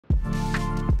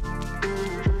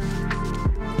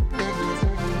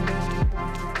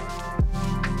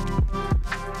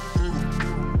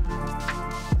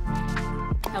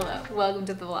Welcome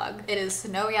to the vlog. It is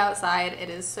snowy outside. It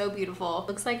is so beautiful.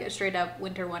 Looks like a straight up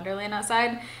winter wonderland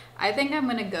outside. I think I'm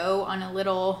gonna go on a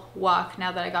little walk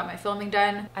now that I got my filming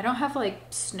done. I don't have like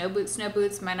snow boots.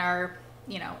 Mine are,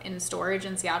 you know, in storage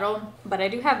in Seattle, but I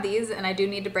do have these and I do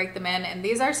need to break them in. And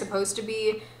these are supposed to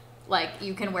be like,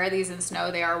 you can wear these in snow.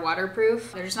 They are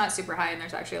waterproof. They're just not super high and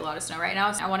there's actually a lot of snow right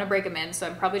now. So I wanna break them in. So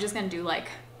I'm probably just gonna do like,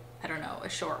 I don't know, a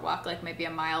short walk, like maybe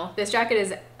a mile. This jacket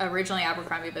is originally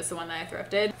Abercrombie, but it's the one that I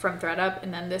thrifted from ThredUp.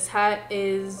 And then this hat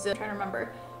is, I'm trying to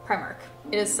remember, Primark.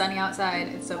 It is sunny outside.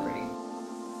 It's so pretty.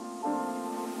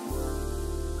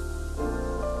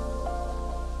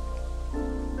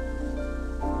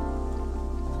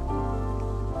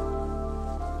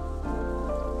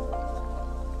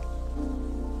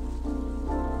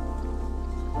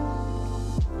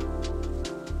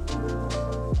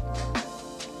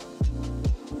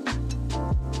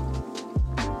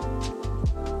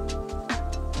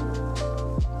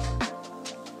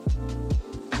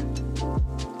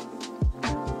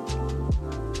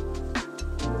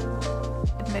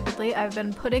 Admittedly, I've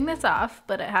been putting this off,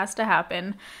 but it has to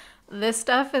happen. This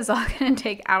stuff is all gonna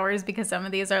take hours because some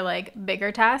of these are like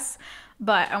bigger tasks,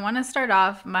 but I wanna start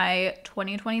off my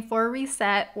 2024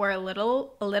 reset. We're a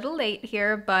little late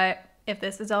here, but if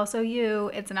this is also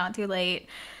you, it's not too late.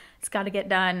 It's got to get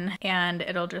done and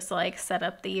it'll just like set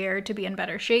up the year to be in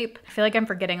better shape. I feel like I'm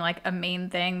forgetting like a main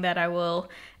thing that I will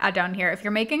add down here. If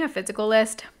you're making a physical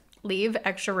list, leave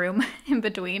extra room in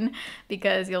between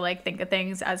because you'll like think of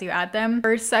things as you add them.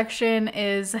 First section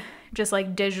is just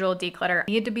like digital declutter.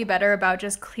 I need to be better about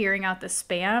just clearing out the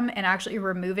spam and actually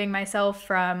removing myself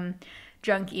from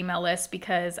junk email lists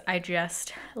because I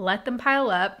just let them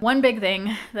pile up. One big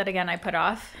thing that again I put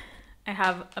off, I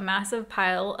have a massive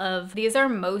pile of, these are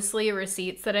mostly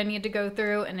receipts that I need to go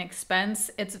through and expense.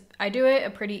 I do it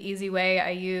a pretty easy way. I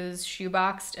use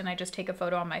Shoeboxed and I just take a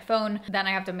photo on my phone. Then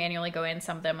I have to manually go in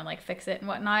some of them and like fix it and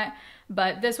whatnot.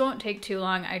 But this won't take too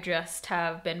long. I just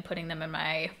have been putting them in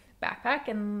my backpack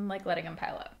and like letting them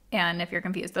pile up. And if you're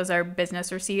confused, those are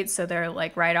business receipts. So they're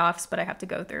like write-offs, but I have to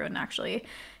go through and actually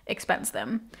expense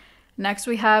them. Next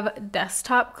we have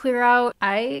desktop clear out.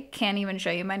 I can't even show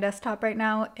you my desktop right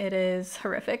now. It is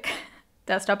horrific.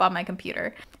 Desktop on my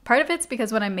computer. Part of it's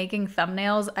because when I'm making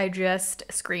thumbnails, I just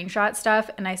screenshot stuff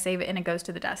and I save it and it goes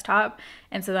to the desktop.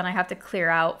 And so then I have to clear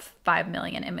out 5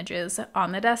 million images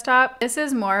on the desktop. This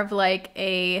is more of like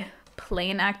a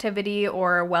plane activity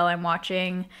or while I'm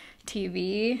watching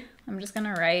TV. I'm just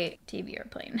gonna write TV or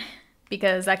plane,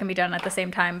 because that can be done at the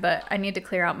same time, but I need to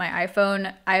clear out my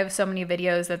iPhone. I have so many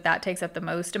videos that takes up the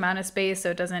most amount of space,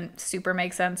 so it doesn't super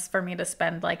make sense for me to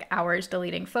spend like hours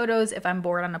deleting photos. If I'm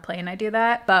bored on a plane, I do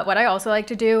that. But what I also like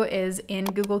to do is in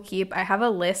Google Keep, I have a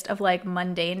list of like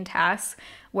mundane tasks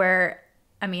where,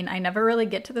 I mean, I never really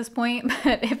get to this point,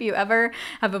 but if you ever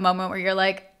have a moment where you're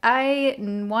like, I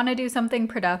want to do something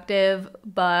productive,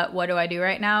 but what do I do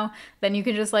right now? Then you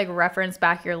can just like reference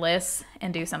back your lists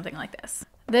and do something like this.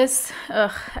 This,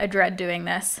 I dread doing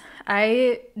this.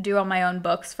 I do all my own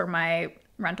books for my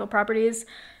rental properties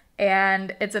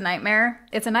and it's a nightmare.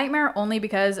 It's a nightmare only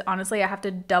because honestly, I have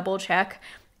to double check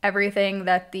everything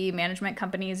that the management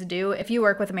companies do. If you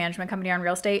work with a management company on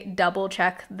real estate, double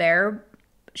check their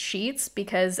sheets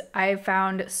because I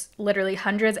found literally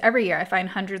hundreds every year. I find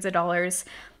hundreds of dollars,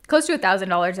 close to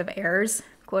 $1,000 of errors,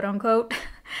 quote unquote,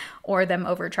 or them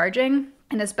overcharging.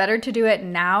 And it's better to do it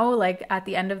now, like at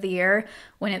the end of the year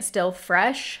when it's still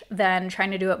fresh, than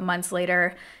trying to do it months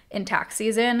later in tax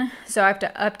season. So I have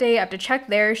to update, I have to check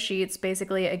their sheets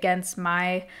basically against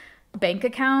my bank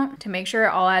account to make sure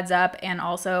it all adds up, and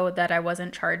also that I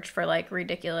wasn't charged for like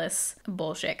ridiculous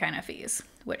bullshit kind of fees,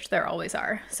 which there always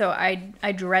are. So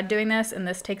I dread doing this and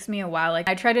this takes me a while. Like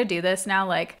I try to do this now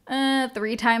like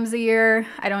 3 times a year.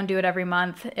 I don't do it every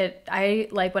month. I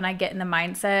like when I get in the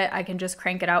mindset, I can just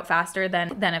crank it out faster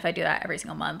than if I do that every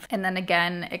single month. And then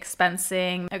again,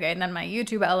 expensing. Okay, and then my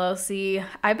YouTube LLC.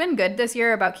 I've been good this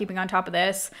year about keeping on top of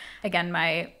this. Again,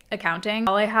 my accounting.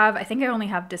 I think I only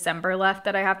have December left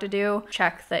that I have to do.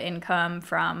 Check the income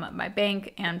from my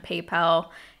bank and PayPal,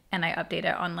 and I update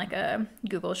it on like a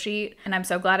Google sheet. And I'm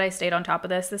so glad I stayed on top of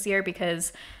this year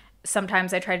because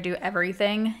sometimes I try to do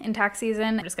everything in tax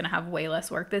season. I'm just gonna have way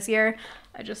less work this year.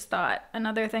 I just thought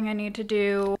another thing I need to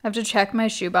do, I have to check my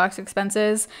shoebox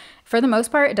expenses. For the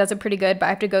most part, it does it pretty good, but I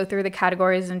have to go through the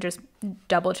categories and just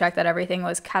double check that everything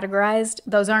was categorized.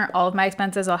 Those aren't all of my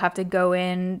expenses. I'll have to go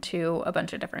into a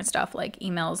bunch of different stuff like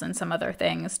emails and some other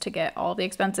things to get all the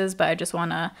expenses, but I just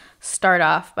wanna start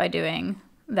off by doing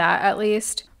that at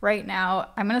least. Right now,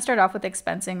 I'm gonna start off with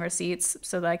expensing receipts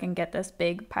so that I can get this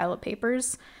big pile of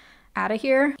papers out of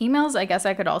here. Emails, I guess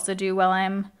I could also do while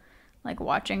I'm like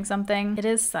watching something. It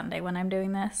is Sunday when I'm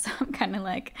doing this, so I'm kind of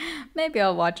like, maybe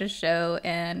I'll watch a show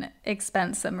and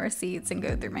expense some receipts and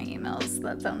go through my emails.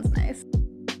 That sounds nice.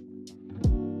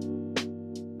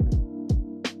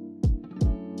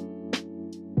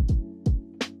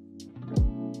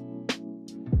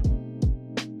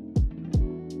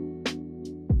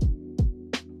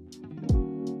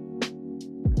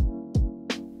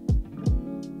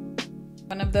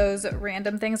 One of those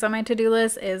random things on my to-do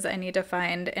list is I need to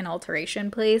find an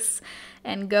alteration place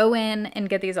and go in and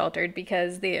get these altered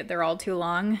because they're all too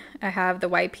long. I have the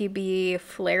YPB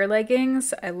flare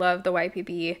leggings. I love the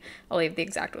YPB. I'll leave the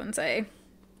exact ones I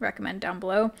recommend down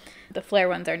below. The flare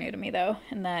ones are new to me though.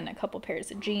 And then a couple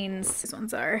pairs of jeans. These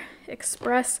ones are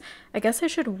express. I guess I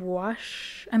should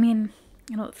wash. I mean,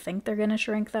 I don't think they're gonna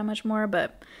shrink that much more,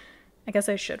 but I guess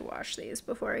I should wash these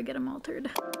before I get them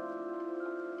altered.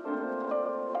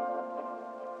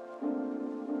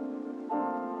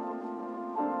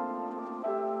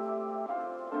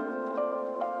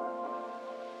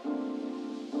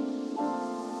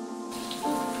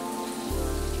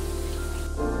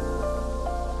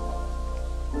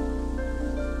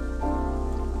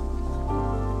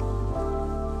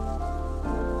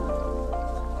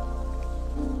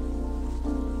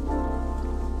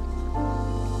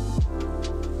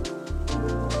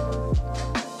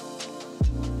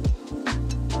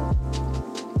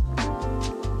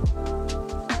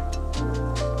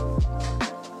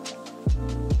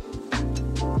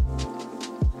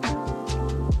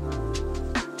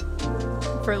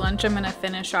 For lunch, I'm gonna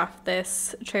finish off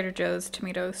this Trader Joe's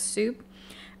tomato soup.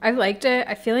 I liked it.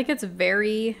 I feel like it's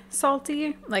very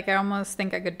salty. Like I almost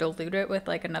think I could dilute it with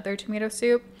like another tomato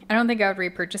soup. I don't think I would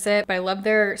repurchase it, but I love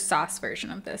their sauce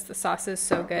version of this. The sauce is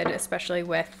so good, especially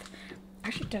with,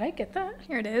 actually, did I get that?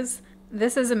 Here it is.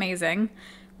 This is amazing.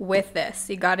 With this,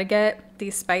 you gotta get the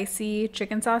spicy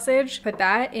chicken sausage, put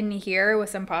that in here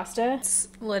with some pasta. It's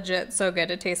legit so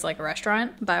good. It tastes like a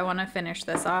restaurant, but I want to finish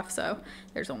this off, so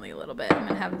there's only a little bit. I'm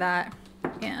gonna have that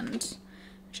and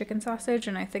chicken sausage,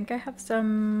 and I think I have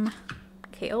some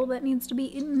kale that needs to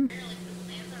be eaten.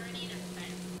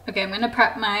 Okay, I'm gonna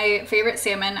prep my favorite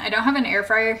salmon. I don't have an air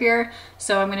fryer here,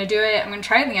 so I'm gonna do it. I'm gonna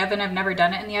try it in the oven. I've never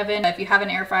done it in the oven. If you have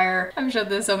an air fryer, I've showed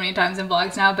this so many times in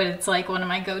vlogs now, but it's like one of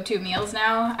my go-to meals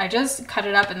now. I just cut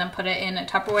it up and then put it in a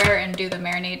Tupperware and do the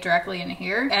marinade directly in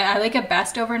here. And I like it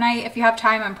best overnight if you have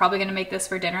time. I'm probably gonna make this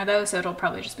for dinner though, so it'll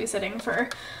probably just be sitting for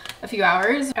a few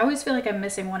hours. I always feel like I'm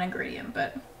missing one ingredient,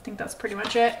 but I think that's pretty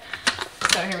much it.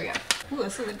 So here we go. Ooh,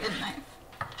 this is a good knife.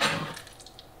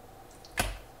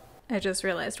 I just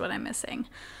realized what I'm missing.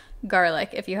 Garlic.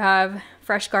 If you have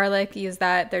fresh garlic, use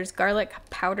that. There's garlic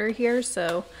powder here,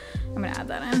 so I'm gonna add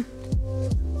that in.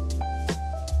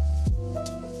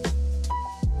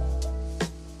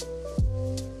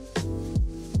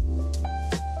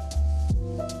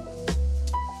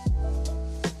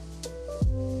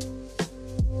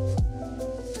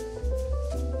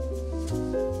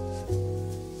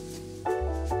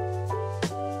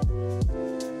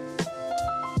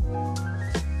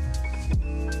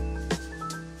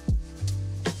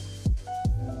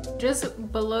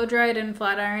 Just blow dried and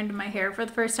flat ironed my hair for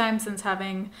the first time since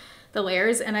having the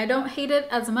layers, and I don't hate it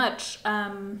as much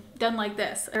done like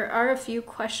this. There are a few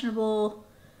questionable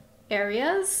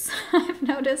areas I've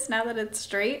noticed now that it's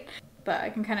straight, but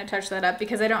I can kind of touch that up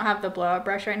because I don't have the blowout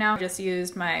brush right now. I just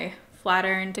used my flat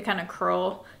iron to kind of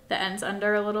curl the ends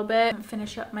under a little bit and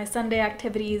finish up my Sunday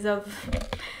activities of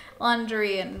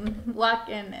laundry and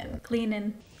walking and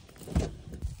cleaning.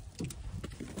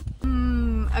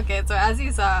 Okay, so as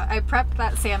you saw, I prepped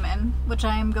that salmon, which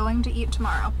I am going to eat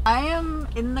tomorrow. I am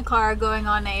in the car going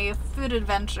on a food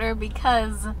adventure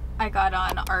because I got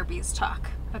on Arby's talk.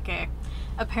 Okay,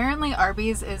 apparently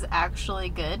Arby's is actually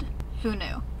good. Who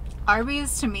knew?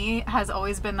 Arby's to me has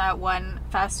always been that one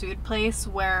fast food place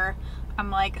where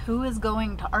I'm like, who is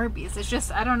going to Arby's? It's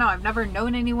just, I don't know, I've never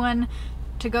known anyone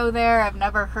to go there. I've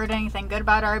never heard anything good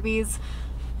about Arby's.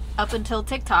 Up until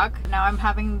TikTok. Now I'm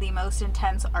having the most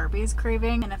intense Arby's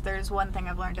craving, and if there's one thing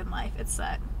I've learned in life, it's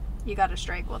that you gotta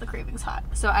strike while the craving's hot.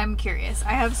 So I'm curious.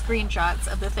 I have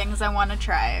screenshots of the things I want to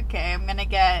try. Okay, I'm gonna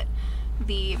get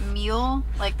the meal,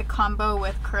 like the combo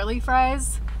with curly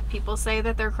fries. People say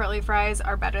that their curly fries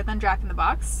are better than Jack in the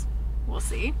Box. We'll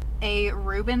see. A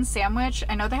Reuben sandwich.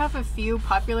 I know they have a few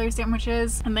popular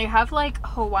sandwiches, and they have like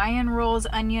Hawaiian rolls,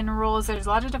 onion rolls. There's a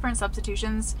lot of different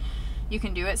substitutions you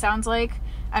can do, it sounds like.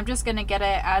 I'm just gonna get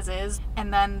it as is.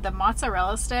 And then the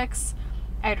mozzarella sticks,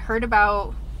 I'd heard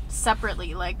about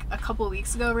separately like a couple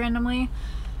weeks ago randomly.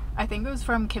 I think it was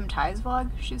from Kim Ty's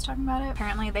vlog, she was talking about it.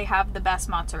 Apparently they have the best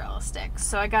mozzarella sticks,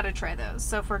 so I gotta try those.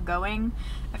 So if we're going,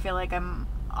 I feel like I'm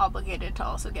obligated to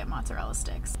also get mozzarella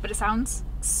sticks. But it sounds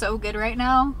so good right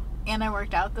now, and I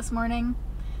worked out this morning,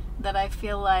 that I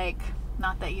feel like,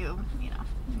 not that you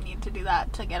know, need to do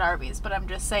that to get Arby's, but I'm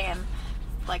just saying,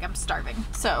 like, I'm starving.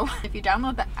 So if you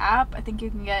download the app, I think you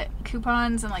can get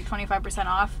coupons and like 25%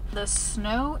 off. The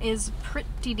snow is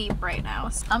pretty deep right now,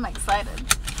 so I'm excited.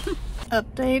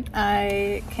 Update,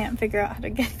 I can't figure out how to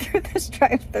get through this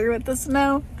drive-thru with the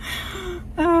snow.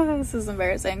 Oh, this is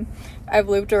embarrassing. I've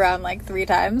looped around like 3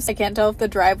 times. I can't tell if the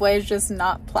driveway is just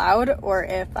not plowed or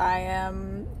if I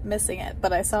am missing it,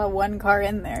 but I saw 1 car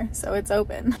in there, so it's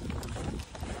open.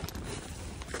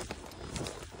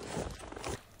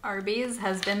 Arby's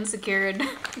has been secured,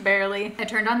 barely. I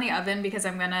turned on the oven because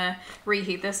I'm gonna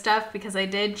reheat this stuff, because I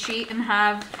did cheat and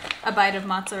have a bite of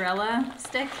mozzarella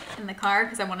stick in the car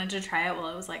because I wanted to try it while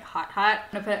it was like hot.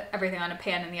 I'm gonna put everything on a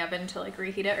pan in the oven to like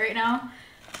reheat it right now.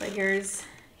 But here's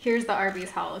the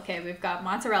Arby's haul. Okay, we've got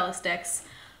mozzarella sticks.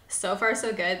 So far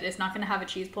so good. It's not gonna have a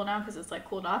cheese pull now because it's like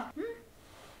cooled off.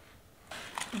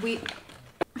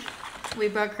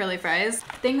 We've got curly fries.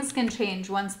 Things can change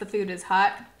once the food is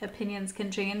hot. Opinions can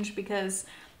change, because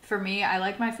for me, I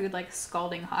like my food like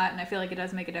scalding hot, and I feel like it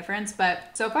does make a difference.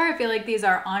 But so far, I feel like these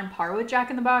are on par with Jack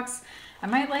in the Box. I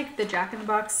might like the Jack in the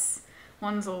Box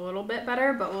ones a little bit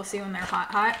better, but we'll see when they're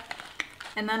hot.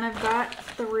 And then I've got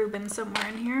the Reuben somewhere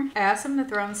in here. I asked them to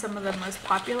throw in some of the most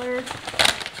popular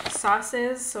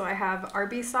sauces. So I have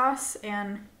Arby's sauce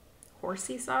and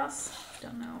horsey sauce.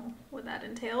 Don't know what that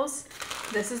entails.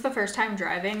 This is the first time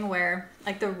driving where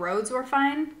like the roads were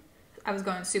fine. I was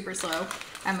going super slow.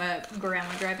 I'm a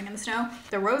grandma driving in the snow.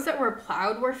 The roads that were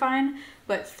plowed were fine,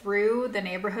 but through the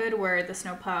neighborhood where the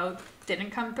snow plow didn't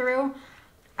come through,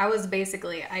 I was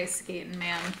basically ice skating,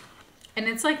 man. And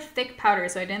it's like thick powder,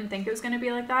 so I didn't think it was gonna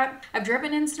be like that. I've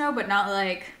driven in snow, but not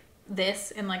like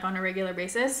this and like on a regular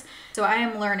basis. So I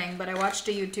am learning, but I watched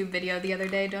a YouTube video the other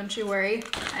day, don't you worry.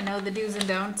 I know the do's and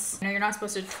don'ts. I know you're not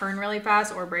supposed to turn really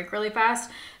fast or brake really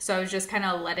fast. So I was just kind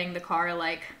of letting the car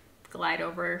like glide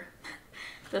over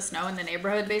the snow in the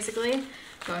neighborhood, basically,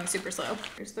 going super slow.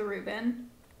 Here's the Reuben.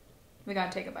 We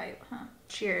gotta take a bite, huh?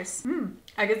 Cheers.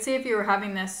 I could see if you were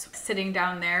having this sitting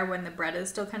down there when the bread is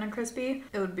still kind of crispy,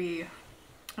 it would be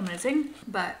amazing,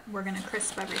 but we're gonna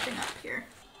crisp everything up here.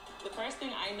 The first thing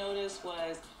I noticed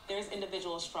was there's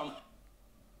individuals from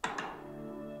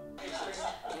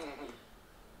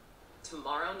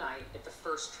tomorrow night at the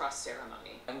first trust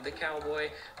ceremony. I'm the cowboy.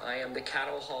 I am the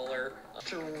cattle hauler.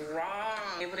 strong,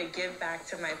 able to give back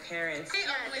to my parents.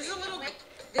 Yeah,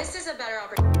 this is a better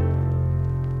opportunity.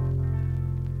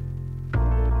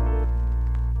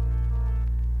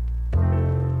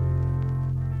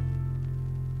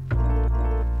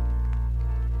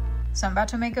 So I'm about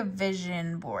to make a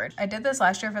vision board. I did this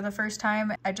last year for the first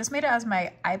time. I just made it as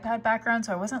my iPad background,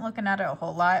 so I wasn't looking at it a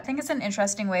whole lot. I think it's an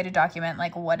interesting way to document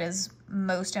like what is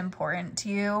most important to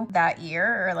you that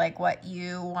year, or like what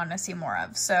you want to see more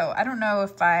of. So I don't know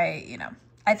if I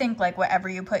think like whatever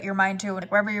you put your mind to, like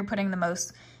wherever you're putting the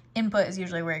most input is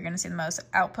usually where you're going to see the most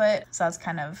output. So that's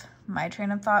kind of my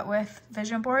train of thought with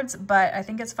vision boards, but I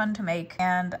think it's fun to make,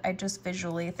 and I just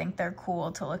visually think they're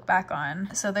cool to look back on.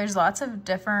 So there's lots of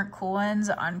different cool ones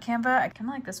on Canva. I kind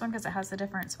of like this one because it has the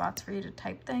different spots for you to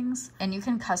type things, and you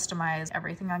can customize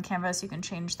everything on Canva, so you can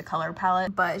change the color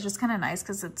palette, but it's just kind of nice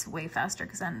because it's way faster,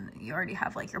 because then you already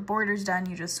have like your borders done.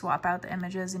 You just swap out the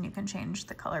images and you can change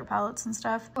the color palettes and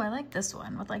stuff. Oh, I like this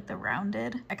one with like the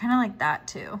rounded. I kind of like that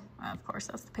too. Of course,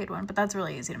 that's the paid one, but that's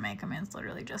really easy to make. I mean, it's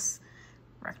literally just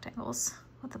rectangles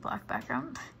with a black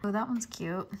background. Oh, that one's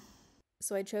cute.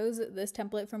 So I chose this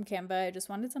template from Canva. I just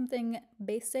wanted something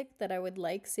basic that I would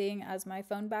like seeing as my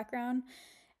phone background.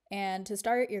 And to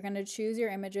start, you're going to choose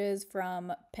your images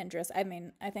from Pinterest. I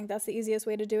mean, I think that's the easiest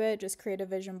way to do it. Just create a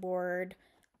vision board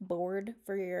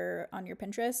for on your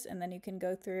Pinterest, and then you can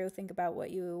go through, think about what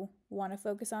you want to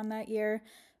focus on that year.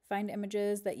 Find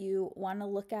images that you want to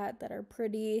look at that are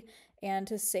pretty, and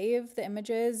to save the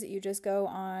images, you just go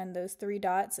on those 3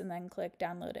 dots and then click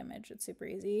download image. It's super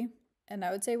easy. And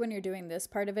I would say when you're doing this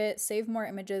part of it, save more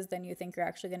images than you think you're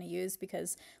actually going to use,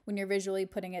 because when you're visually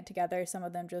putting it together, some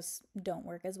of them just don't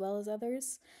work as well as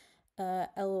others.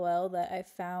 LOL that I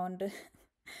found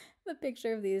the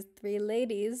picture of these 3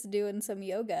 ladies doing some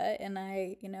yoga, and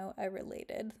I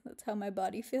related. That's how my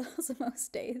body feels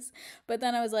most days. But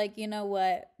then I was like, you know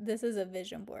what? This is a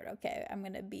vision board. Okay, I'm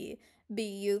gonna be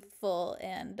youthful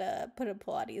and put a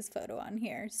Pilates photo on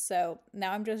here. So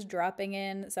now I'm just dropping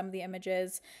in some of the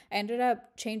images. I ended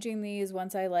up changing these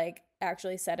once I like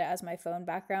actually set it as my phone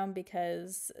background,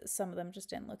 because some of them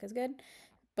just didn't look as good.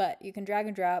 but you can drag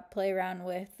and drop, play around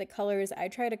with the colors. I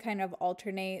try to kind of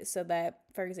alternate so that,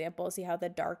 for example, see how the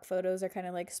dark photos are kind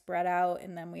of like spread out,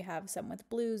 and then we have some with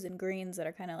blues and greens that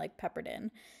are kind of like peppered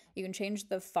in. You can change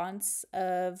the fonts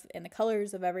of and the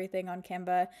colors of everything on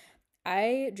Canva.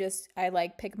 I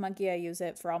like picmonkey. I use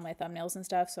it for all my thumbnails and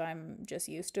stuff, so I'm just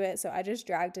used to it. So I just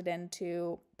dragged it in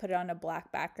to put it on a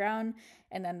black background,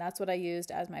 and then that's what I used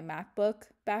as my MacBook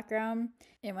background.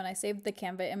 And when I saved the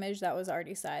Canva image, that was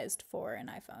already sized for an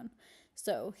iPhone.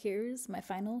 So here's my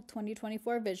final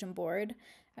 2024 vision board.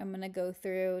 I'm going to go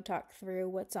through, talk through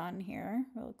what's on here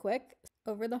real quick.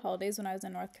 Over the holidays when I was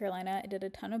in North Carolina, I did a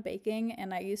ton of baking,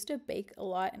 and I used to bake a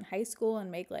lot in high school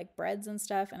and make like breads and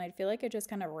stuff, and I feel like I just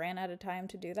kind of ran out of time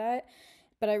to do that.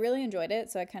 But I really enjoyed it,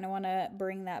 so I kind of want to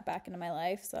bring that back into my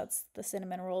life. So that's the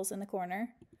cinnamon rolls in the corner.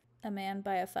 A man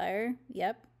by a fire.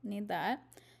 Yep, need that.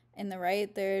 In the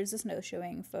right, there's a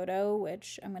snowshoeing photo,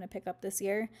 which I'm going to pick up this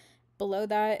year. Below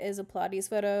that is a Pilates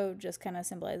photo, just kind of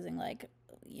symbolizing like,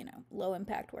 you know, low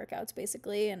impact workouts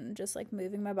basically, and just like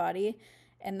moving my body.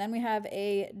 And then we have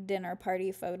a dinner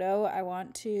party photo. I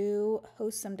want to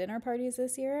host some dinner parties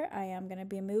this year. I am going to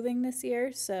be moving this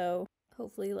year, so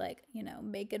hopefully like, you know,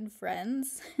 making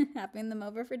friends, having them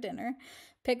over for dinner.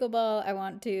 Pickleball, I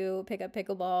want to pick up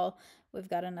pickleball. We've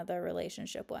got another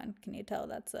relationship one. Can you tell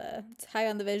it's high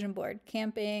on the vision board?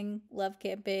 Camping, love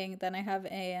camping. Then I have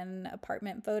an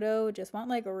apartment photo. Just want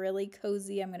like a really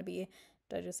cozy,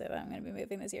 did I just say that I'm going to be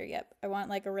moving this year? Yep. I want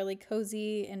like a really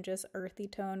cozy and just earthy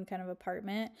tone kind of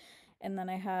apartment. And then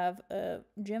I have a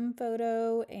gym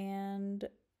photo and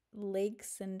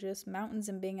lakes and just mountains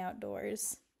and being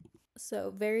outdoors.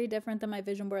 So very different than my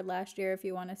vision board last year. If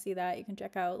you want to see that, you can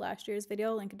check out last year's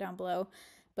video, link it down below.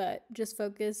 But just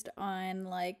focused on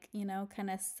like, you know, kind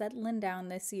of settling down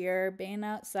this year, being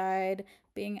outside,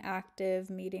 being active,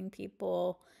 meeting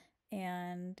people.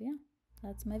 And yeah,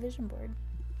 that's my vision board.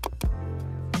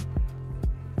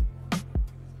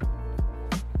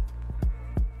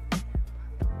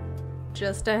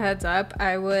 Just a heads up,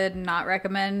 I would not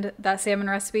recommend that salmon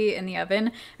recipe in the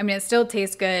oven. I mean, it still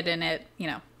tastes good and it, you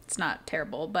know, it's not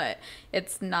terrible, but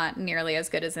it's not nearly as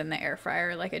good as in the air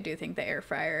fryer. Like, I do think the air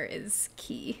fryer is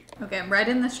key. Okay, I'm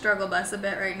riding the struggle bus a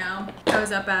bit right now. I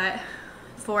was up at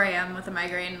 4 a.m. with a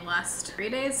migraine the last 3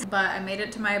 days, but I made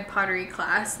it to my pottery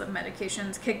class. The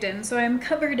medication's kicked in, so I'm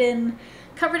covered in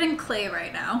clay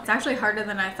right now. It's actually harder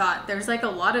than I thought. There's like a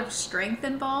lot of strength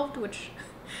involved, which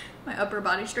my upper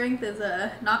body strength is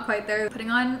not quite there. Putting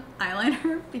on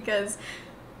eyeliner because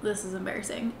this is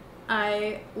embarrassing.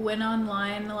 I went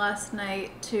online last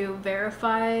night to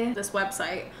verify this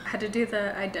website. I had to do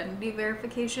the identity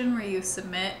verification where you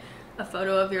submit a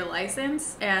photo of your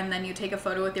license and then you take a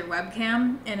photo with your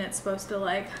webcam and it's supposed to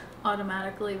like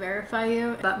automatically verify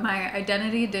you. But my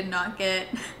identity did not get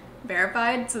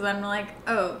verified, so then I'm like,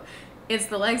 oh, it's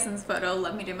the license photo,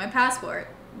 let me do my passport.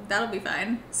 That'll be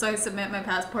fine. So I submit my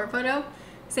passport photo,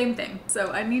 same thing.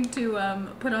 So I need to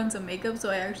put on some makeup so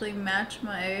I actually match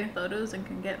my photos and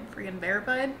can get freaking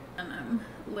verified. And I'm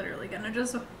literally gonna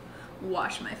just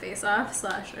wash my face off,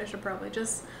 slash I should probably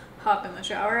just hop in the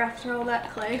shower after all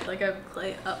that clay. Like, I have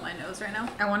clay up my nose right now.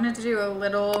 I wanted to do a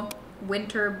little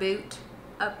winter boot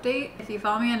update. If you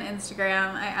follow me on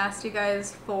Instagram, I asked you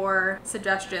guys for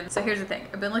suggestions. So here's the thing.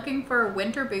 I've been looking for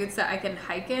winter boots that I can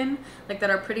hike in, like that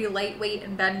are pretty lightweight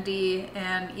and bendy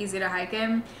and easy to hike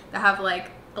in, that have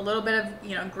like a little bit of,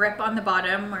 you know, grip on the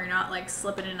bottom where you're not like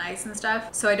slipping in ice and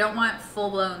stuff. So I don't want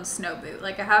full-blown snow boot.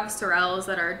 Like, I have Sorels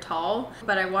that are tall,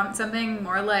 but I want something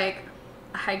more like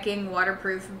a hiking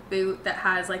waterproof boot that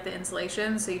has like the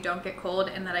insulation so you don't get cold,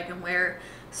 and that I can wear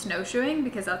snowshoeing,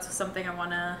 because that's something I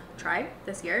want to try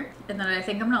this year, and that I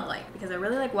think I'm gonna like, because I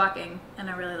really like walking and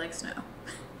I really like snow.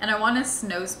 And I want a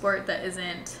snow sport that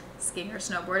isn't skiing or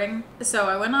snowboarding. So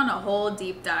I went on a whole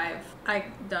deep dive. I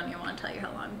don't even want to tell you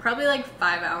how long. Probably like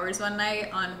 5 hours one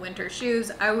night on winter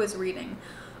shoes. I was reading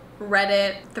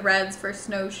Reddit threads for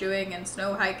snowshoeing and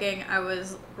snow hiking. I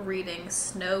was reading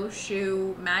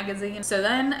Snowshoe magazine. So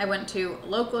then I went to a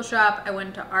local shop. I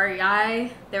went to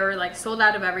REI. They were like sold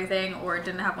out of everything or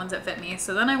didn't have ones that fit me.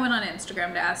 So then I went on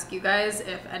Instagram to ask you guys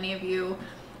if any of you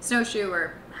snowshoe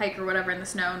or hike or whatever in the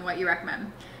snow and what you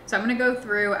recommend. So I'm gonna go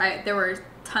through, there were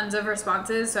tons of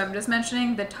responses. So I'm just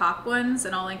mentioning the top ones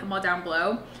and I'll link them all down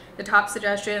below. The top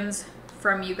suggestions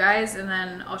from you guys, and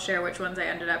then I'll share which ones I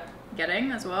ended up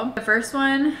getting as well. The first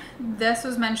one, this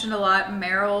was mentioned a lot,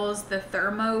 Merrell's the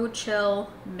Thermo Chill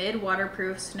Mid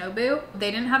Waterproof Snow Boot.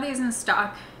 They didn't have these in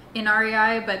stock in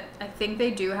REI, but I think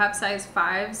they do have size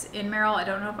 5s in Merrell. I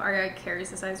don't know if REI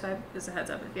carries the size 5. Just a heads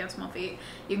up, if you have small feet,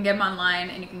 you can get them online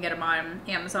and you can get them on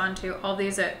Amazon too. All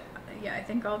these at, yeah, I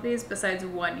think all of these besides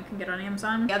one you can get on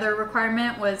Amazon. The other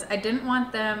requirement was I didn't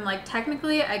want them, like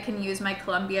technically I can use my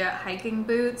Columbia hiking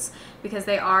boots because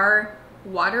they are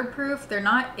waterproof. They're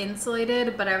not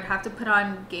insulated, but I would have to put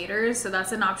on gaiters. So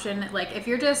that's an option. Like if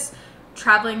you're just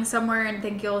traveling somewhere and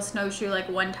think you'll snowshoe like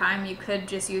one time, you could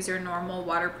just use your normal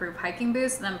waterproof hiking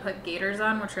boots and then put gaiters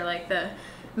on, which are like the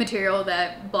material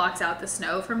that blocks out the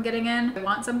snow from getting in. I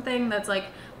want something that's like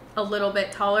a little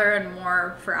bit taller and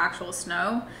more for actual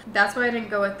snow. That's why I didn't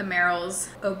go with the Merrell's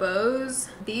oboes.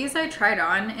 These I tried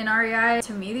on in REI.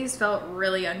 To me, these felt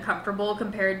really uncomfortable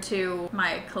compared to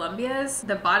my Columbias.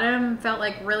 The bottom felt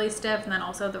like really stiff, and then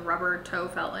also the rubber toe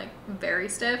felt like very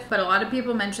stiff. But a lot of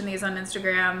people mention these on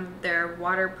Instagram. They're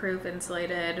waterproof,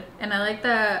 insulated, and I like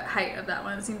the height of that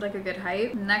one. It seemed like a good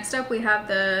height. Next up, we have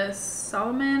the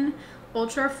Salomon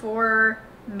Ultra 4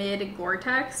 mid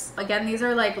Gore-Tex. Again, these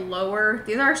are like lower.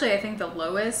 These are actually, I think, the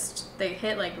lowest. They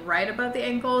hit like right above the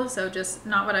ankle, so just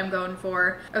not what I'm going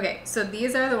for. Okay, so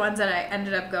these are the ones that I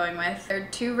ended up going with. There are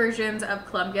two versions of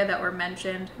Columbia that were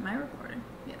mentioned. Am I recording?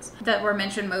 Yes. That were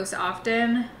mentioned most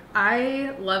often.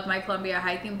 I love my Columbia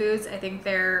hiking boots. I think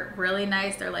they're really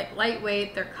nice. They're like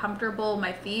lightweight, they're comfortable.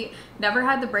 My feet never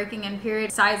had the breaking in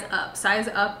period. Size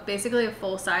up, basically a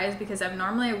full size, because I'm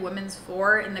normally a women's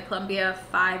 4 and the Columbia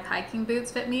 5 hiking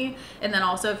boots fit me. And then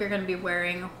also if you're gonna be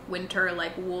wearing winter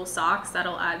like wool socks,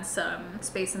 that'll add some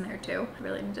space in there too. I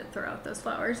really need to throw out those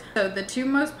flowers. So the two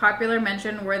most popular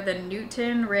mentioned were the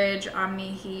Newton Ridge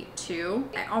Omni Heat 2.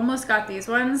 I almost got these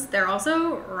ones. They're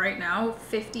also right now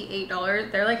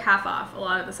 $58. They're like half off a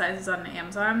lot of the sizes on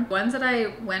Amazon. Ones that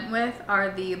I went with are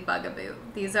the Bugaboo.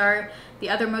 These are the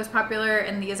other most popular,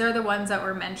 and these are the ones that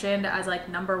were mentioned as like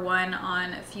 #1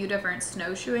 on a few different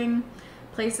snowshoeing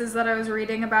places that I was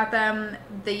reading about them.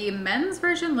 The men's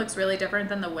version looks really different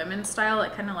than the women's style. I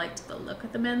kind of liked the look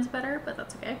of the men's better, but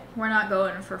that's okay. We're not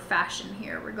going for fashion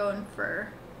here. We're going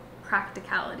for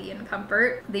practicality and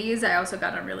comfort. These I also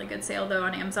got on really good sale though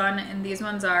on Amazon, and these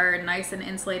ones are nice and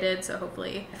insulated, so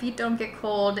hopefully feet don't get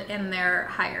cold, and they're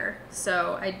higher,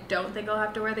 so I don't think I'll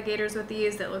have to wear the gaiters with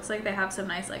these. It looks like they have some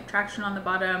nice like traction on the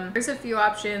bottom. There's a few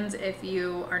options if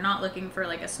you are not looking for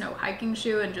like a snow hiking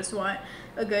shoe and just want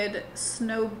a good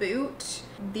snow boot.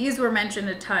 These were mentioned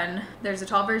a ton. There's a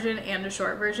tall version and a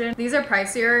short version. These are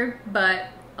pricier, but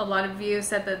a lot of you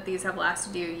said that these have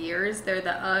lasted you years. They're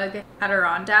the UGG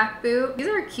Adirondack boot. These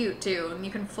are cute too, and you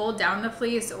can fold down the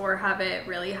fleece or have it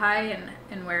really high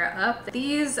and wear it up.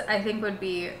 These I think would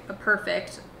be a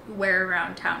perfect wear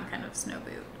around town kind of snow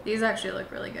boot. These actually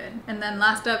look really good. And then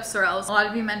last up, Sorels. A lot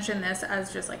of you mentioned this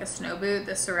as just like a snow boot,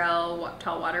 the Sorel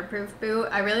tall waterproof boot.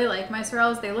 I really like my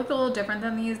Sorels. They look a little different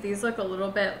than these. These look a little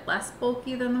bit less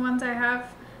bulky than the ones I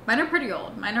have. Mine are pretty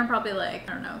old. Mine are probably like,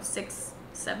 I don't know,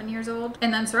 6-7 years old.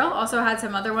 And then Sorel also had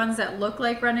some other ones that look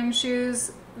like running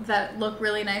shoes that look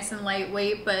really nice and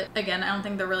lightweight, but again, I don't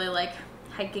think they're really like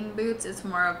hiking boots. It's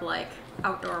more of like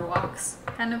outdoor walks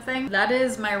kind of thing. That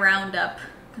is my roundup,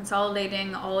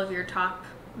 consolidating all of your top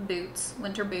boots,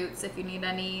 winter boots, if you need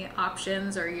any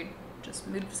options or you just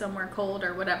moved somewhere cold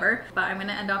or whatever. But I'm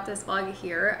gonna end off this vlog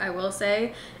here. I will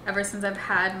say, ever since I've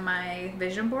had my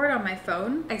vision board on my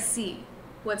phone, I see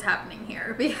what's happening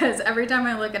here, because every time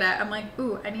I look at it, I'm like,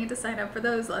 ooh, I need to sign up for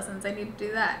those lessons. I need to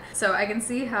do that. So I can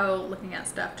see how looking at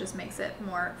stuff just makes it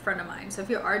more front of mind. So if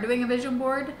you are doing a vision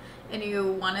board and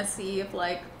you want to see if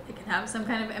like it can have some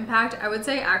kind of impact, I would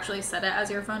say actually set it as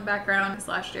your phone background, because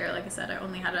last year, like I said, I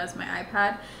only had it as my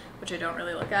iPad, which I don't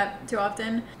really look at too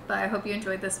often. But I hope you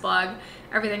enjoyed this vlog.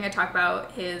 Everything I talk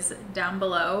about is down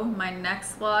below. My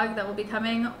next vlog that will be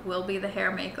coming will be the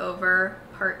hair makeover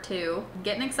part 2.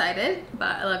 Getting excited,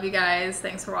 but I love you guys.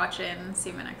 Thanks for watching.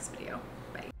 See you in my next video.